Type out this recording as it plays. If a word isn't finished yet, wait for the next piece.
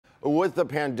With the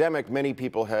pandemic, many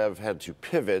people have had to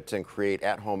pivot and create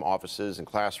at-home offices and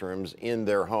classrooms in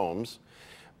their homes.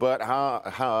 But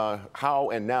how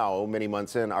and now, many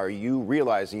months in, are you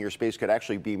realizing your space could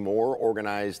actually be more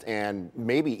organized and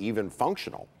maybe even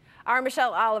functional? Our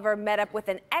Michelle Oliver met up with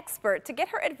an expert to get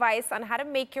her advice on how to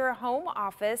make your home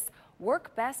office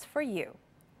work best for you.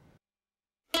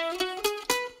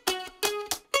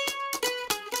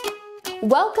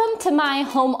 Welcome to my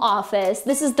home office.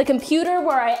 This is the computer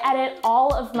where I edit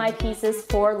all of my pieces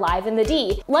for Live in the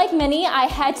D. Like many, I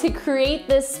had to create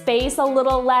this space a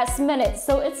little last minute,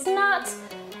 so it's not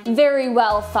very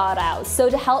well thought out.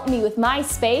 So to help me with my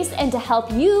space and to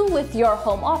help you with your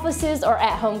home offices or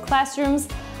at-home classrooms,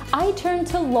 I turned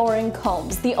to Lauren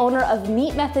Combs, the owner of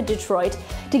Neat Method Detroit,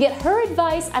 to get her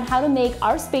advice on how to make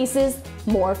our spaces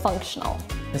more functional.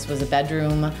 This was a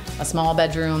bedroom, a small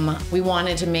bedroom. We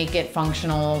wanted to make it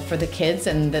functional for the kids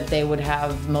and that they would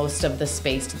have most of the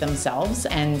space to themselves.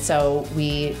 And so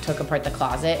we took apart the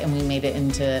closet and we made it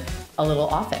into a little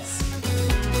office.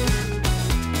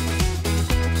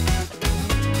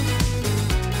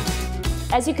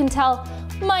 As you can tell,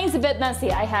 mine's a bit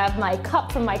messy. I have my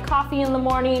cup from my coffee in the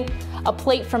morning, a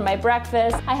plate from my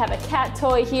breakfast. I have a cat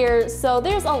toy here, so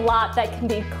there's a lot that can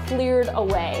be cleared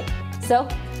away. So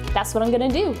that's what I'm gonna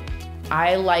do.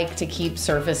 I like to keep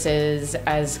surfaces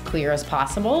as clear as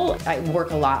possible. I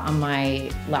work a lot on my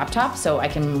laptop, so I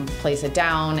can place it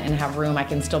down and have room. I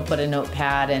can still put a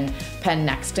notepad and pen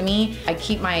next to me. I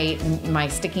keep my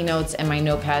sticky notes and my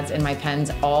notepads and my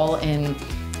pens all in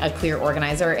a clear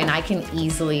organizer, and I can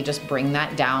easily just bring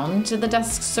that down to the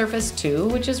desk surface too,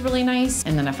 which is really nice.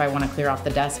 And then if I want to clear off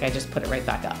the desk, I just put it right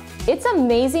back up. It's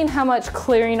amazing how much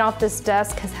clearing off this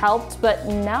desk has helped, but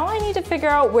now I need to figure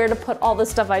out where to put all the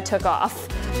stuff I took off.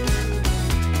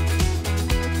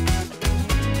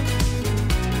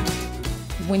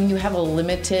 When you have a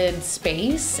limited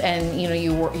space and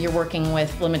you're working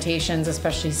with limitations,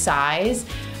 especially size,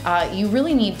 you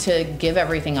really need to give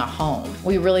everything a home.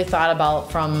 We really thought about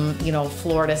from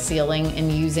floor to ceiling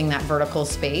and using that vertical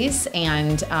space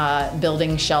and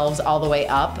building shelves all the way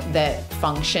up that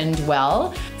functioned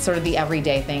well. Sort of the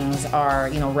everyday things are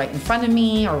right in front of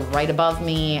me or right above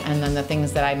me, and then the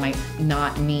things that I might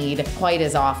not need quite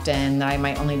as often, that I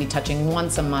might only be touching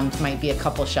once a month, might be a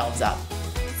couple shelves up.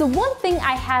 So one thing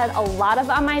I had a lot of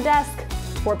on my desk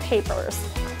were papers,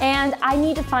 and I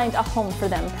need to find a home for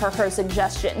them per her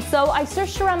suggestion. So I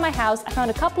searched around my house, I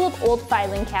found a couple of old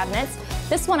filing cabinets.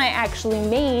 This one I actually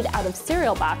made out of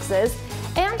cereal boxes,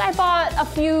 and I bought a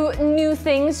few new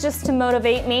things just to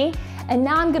motivate me, and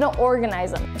now I'm gonna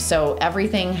organize them. So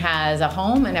everything has a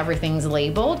home and everything's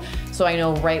labeled, so I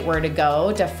know right where to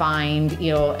go to find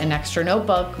an extra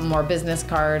notebook, more business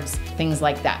cards, things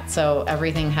like that. So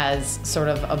everything has sort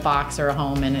of a box or a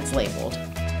home and it's labeled.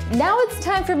 Now it's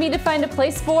time for me to find a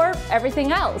place for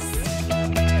everything else.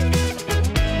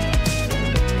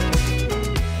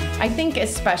 I think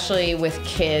especially with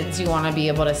kids, you want to be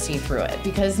able to see through it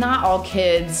because not all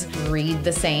kids read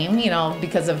the same,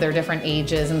 because of their different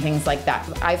ages and things like that.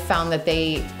 I've found that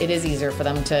it is easier for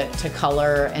them to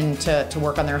color and to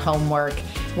work on their homework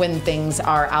when things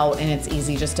are out, and it's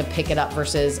easy just to pick it up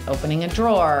versus opening a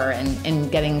drawer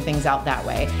and getting things out that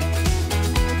way.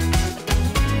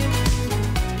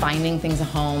 Finding things a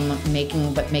home,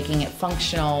 making it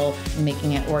functional,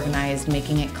 making it organized,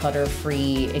 making it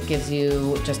clutter-free. It gives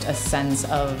you just a sense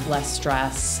of less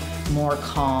stress, more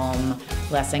calm,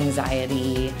 less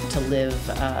anxiety to live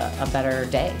a better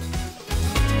day.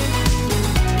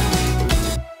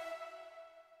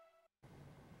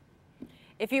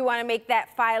 If you want to make that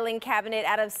filing cabinet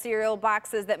out of cereal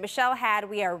boxes that Michelle had,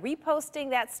 we are reposting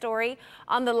that story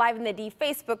on the Live in the D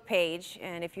Facebook page.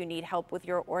 And if you need help with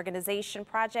your organization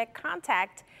project,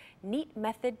 contact Neat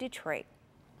Method Detroit.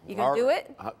 You gonna do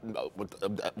it?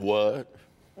 What?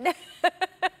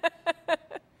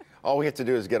 All we have to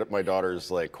do is get my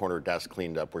daughter's corner desk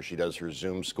cleaned up where she does her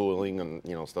Zoom schooling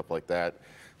and stuff like that.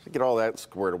 So get all that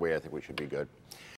squared away, I think we should be good.